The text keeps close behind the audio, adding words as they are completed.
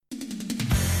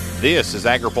This is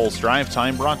AgriPulse Drive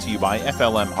Time, brought to you by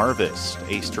FLM Harvest,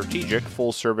 a strategic,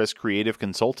 full-service creative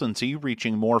consultancy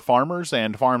reaching more farmers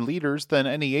and farm leaders than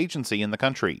any agency in the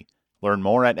country. Learn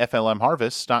more at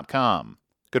flmharvest.com.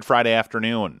 Good Friday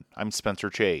afternoon. I'm Spencer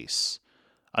Chase.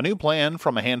 A new plan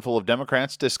from a handful of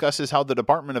Democrats discusses how the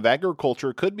Department of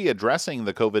Agriculture could be addressing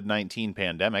the COVID-19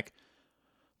 pandemic.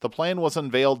 The plan was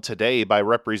unveiled today by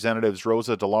Representatives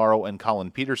Rosa DeLauro and Colin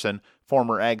Peterson,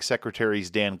 former Ag Secretaries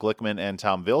Dan Glickman and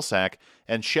Tom Vilsack,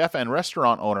 and chef and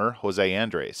restaurant owner Jose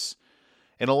Andres.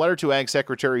 In a letter to Ag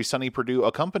Secretary Sonny Perdue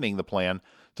accompanying the plan,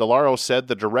 DeLauro said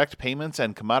the direct payments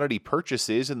and commodity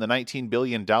purchases in the $19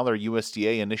 billion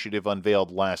USDA initiative unveiled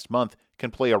last month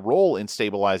can play a role in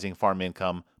stabilizing farm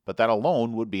income, but that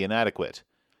alone would be inadequate.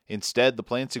 Instead, the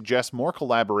plan suggests more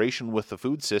collaboration with the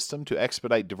food system to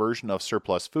expedite diversion of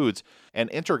surplus foods, an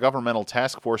intergovernmental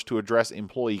task force to address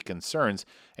employee concerns,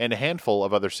 and a handful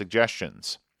of other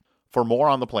suggestions. For more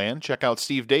on the plan, check out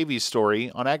Steve Davies'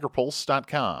 story on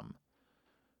agripulse.com.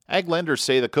 Ag lenders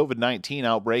say the COVID-19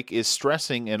 outbreak is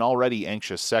stressing an already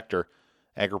anxious sector.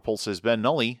 AgriPulse's Ben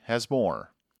Nulle has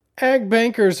more. Ag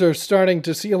bankers are starting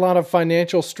to see a lot of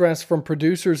financial stress from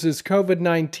producers as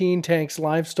COVID-19 tanks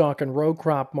livestock and row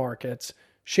crop markets.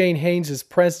 Shane Haynes is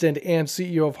president and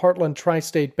CEO of Heartland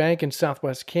Tri-State Bank in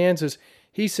southwest Kansas.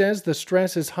 He says the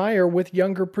stress is higher with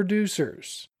younger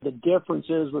producers. The difference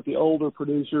is with the older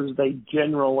producers, they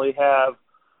generally have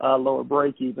lower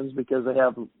break-evens because they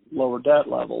have lower debt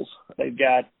levels. They've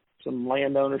got some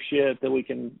land ownership that we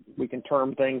can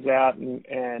term things out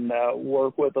and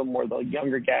work with them, where the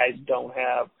younger guys don't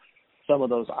have some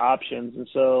of those options. And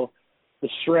so the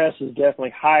stress is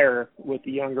definitely higher with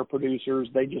the younger producers.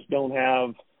 They just don't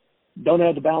have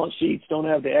the balance sheets, don't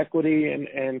have the equity,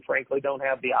 and frankly don't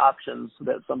have the options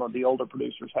that some of the older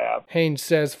producers have. Haynes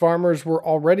says farmers were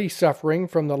already suffering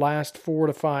from the last 4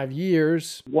 to 5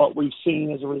 years. What we've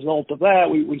seen as a result of that,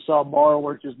 we saw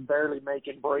borrowers just barely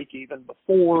making break even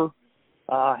before,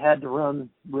 had to run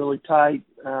really tight,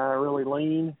 really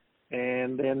lean,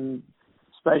 and then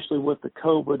especially with the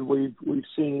COVID, we've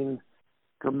seen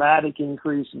dramatic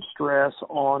increase in stress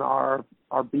on our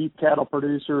beef cattle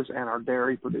producers and our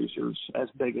dairy producers, as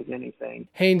big as anything.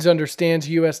 Haynes understands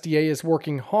USDA is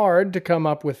working hard to come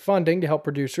up with funding to help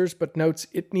producers, but notes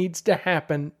it needs to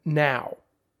happen now.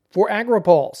 For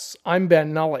AgriPulse, I'm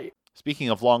Ben Nulle. Speaking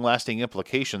of long-lasting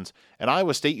implications, an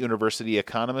Iowa State University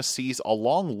economist sees a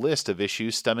long list of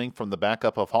issues stemming from the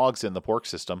backup of hogs in the pork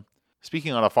system.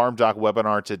 Speaking on a Farm Doc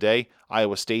webinar today,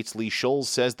 Iowa State's Lee Schulz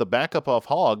says the backup of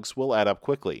hogs will add up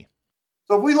quickly.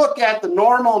 So if we look at the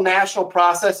normal national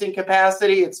processing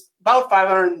capacity, it's about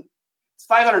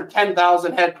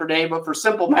 510,000 head per day. But for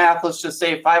simple math, let's just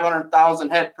say 500,000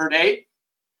 head per day.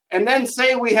 And then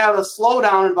say we have a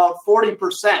slowdown in about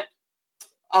 40%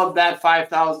 of that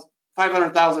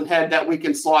 500,000 head that we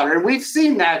can slaughter. And we've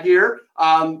seen that here.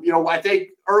 I think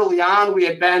early on we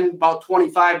had been about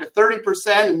 25 to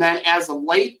 30%. And then as of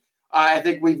late, I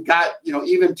think we've got,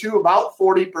 even to about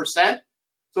 40%.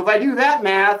 So if I do that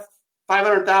math,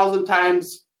 500,000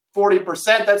 times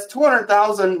 40%, that's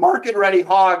 200,000 market-ready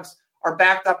hogs are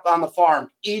backed up on the farm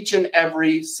each and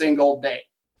every single day.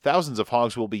 Thousands of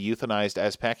hogs will be euthanized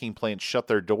as packing plants shut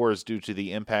their doors due to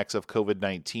the impacts of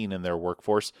COVID-19 in their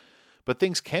workforce. But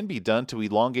things can be done to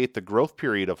elongate the growth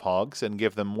period of hogs and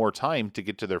give them more time to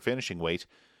get to their finishing weight.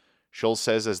 Schulz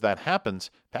says as that happens,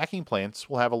 packing plants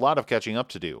will have a lot of catching up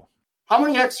to do. How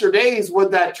many extra days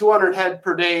would that 200 head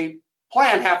per day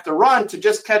plant have to run to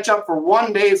just catch up for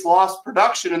 1 day's lost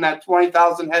production in that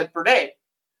 20,000 head per day?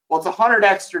 Well, it's 100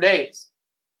 extra days.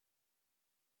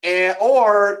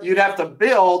 Or you'd have to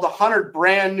build 100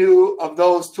 brand new of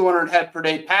those 200 head per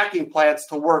day packing plants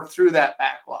to work through that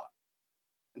backlog.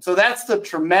 And so that's the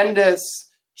tremendous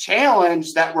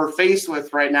challenge that we're faced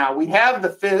with right now. We have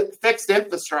the fixed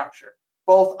infrastructure,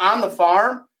 both on the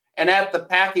farm and at the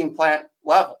packing plant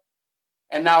level.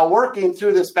 And now working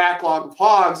through this backlog of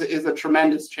hogs is a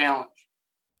tremendous challenge.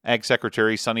 Ag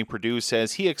Secretary Sonny Perdue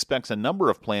says he expects a number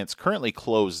of plants currently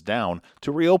closed down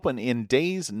to reopen in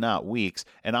days, not weeks,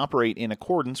 and operate in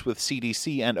accordance with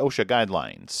CDC and OSHA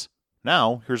guidelines.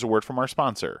 Now, here's a word from our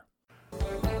sponsor.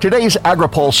 Today's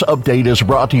AgriPulse update is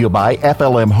brought to you by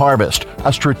FLM Harvest,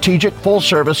 a strategic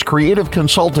full-service creative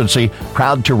consultancy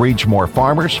proud to reach more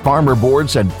farmers, farmer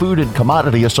boards, and food and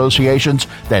commodity associations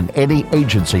than any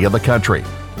agency in the country.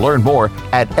 Learn more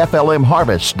at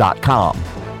flmharvest.com.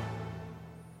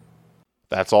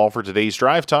 That's all for today's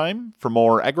Drive Time. For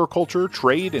more agriculture,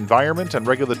 trade, environment, and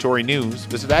regulatory news,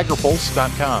 visit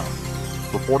agripulse.com.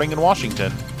 Reporting in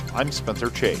Washington, I'm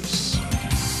Spencer Chase.